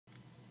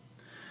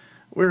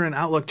We're in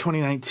Outlook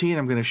 2019.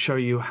 I'm going to show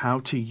you how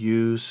to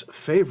use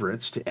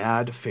favorites to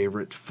add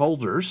favorite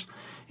folders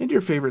into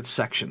your favorite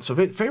section. So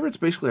favorites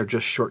basically are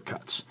just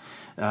shortcuts.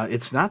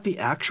 It's not the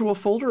actual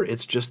folder,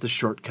 it's just the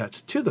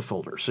shortcut to the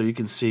folder. So you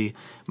can see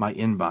my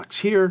inbox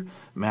here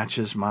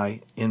matches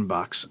my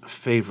inbox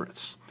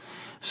favorites.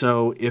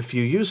 So if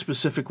you use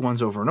specific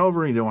ones over and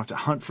over, you don't have to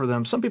hunt for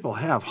them. Some people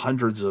have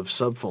hundreds of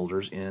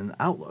subfolders in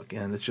Outlook,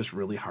 and it's just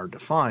really hard to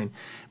find,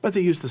 but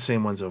they use the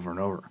same ones over and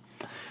over.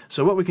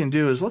 So what we can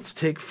do is let's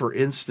take, for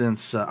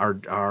instance,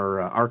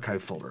 our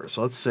archive folder.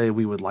 So let's say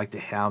we would like to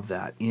have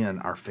that in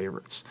our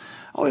favorites.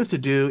 All we have to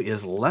do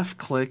is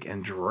left-click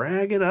and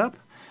drag it up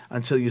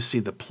until you see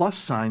the plus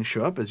sign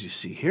show up, as you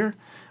see here.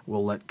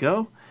 We'll let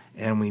go,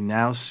 and we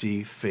now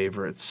see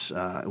favorites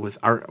with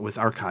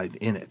archive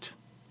in it.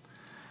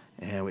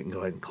 And we can go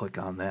ahead and click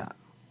on that.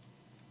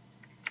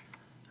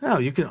 Now,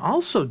 you can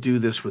also do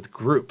this with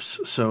groups.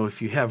 So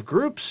if you have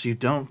groups, you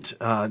don't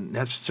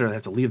necessarily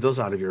have to leave those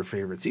out of your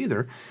favorites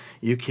either.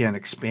 You can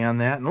expand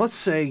that. And let's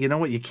say, you know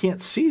what, you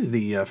can't see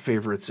the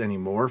favorites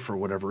anymore for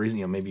whatever reason.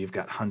 You know, maybe you've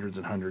got hundreds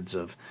and hundreds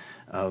of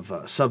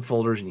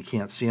subfolders and you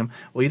can't see them.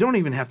 Well, you don't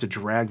even have to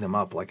drag them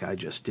up like I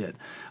just did.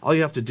 All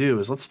you have to do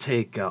is, let's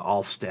take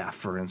all staff,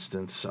 for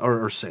instance,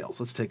 or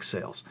sales. Let's take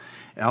sales.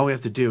 And all we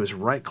have to do is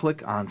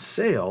right-click on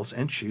sales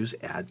and choose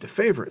Add to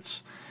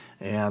Favorites.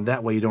 And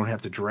that way you don't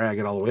have to drag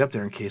it all the way up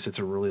there in case it's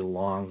a really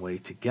long way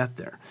to get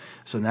there.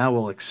 So now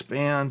we'll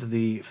expand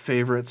the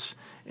favorites,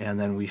 and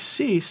then we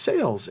see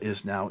sales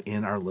is now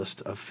in our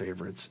list of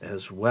favorites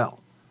as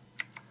well.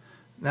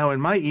 Now in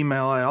my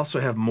email, I also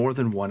have more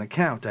than one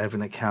account. I have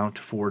an account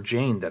for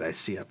Jane that I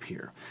see up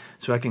here.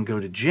 So I can go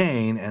to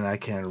Jane and I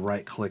can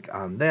right-click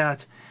on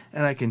that,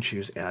 and I can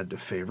choose Add to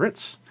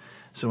Favorites.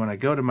 So when I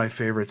go to my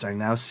favorites, I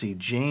now see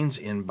Jane's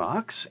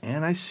inbox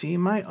and I see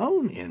my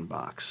own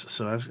inbox.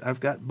 So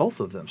I've got both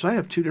of them. So I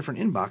have two different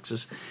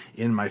inboxes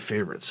in my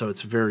favorites. So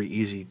it's very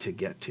easy to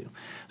get to.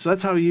 So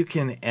that's how you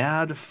can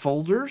add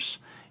folders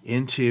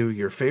into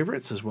your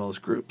favorites as well as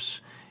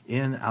groups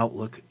in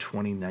Outlook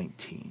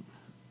 2019.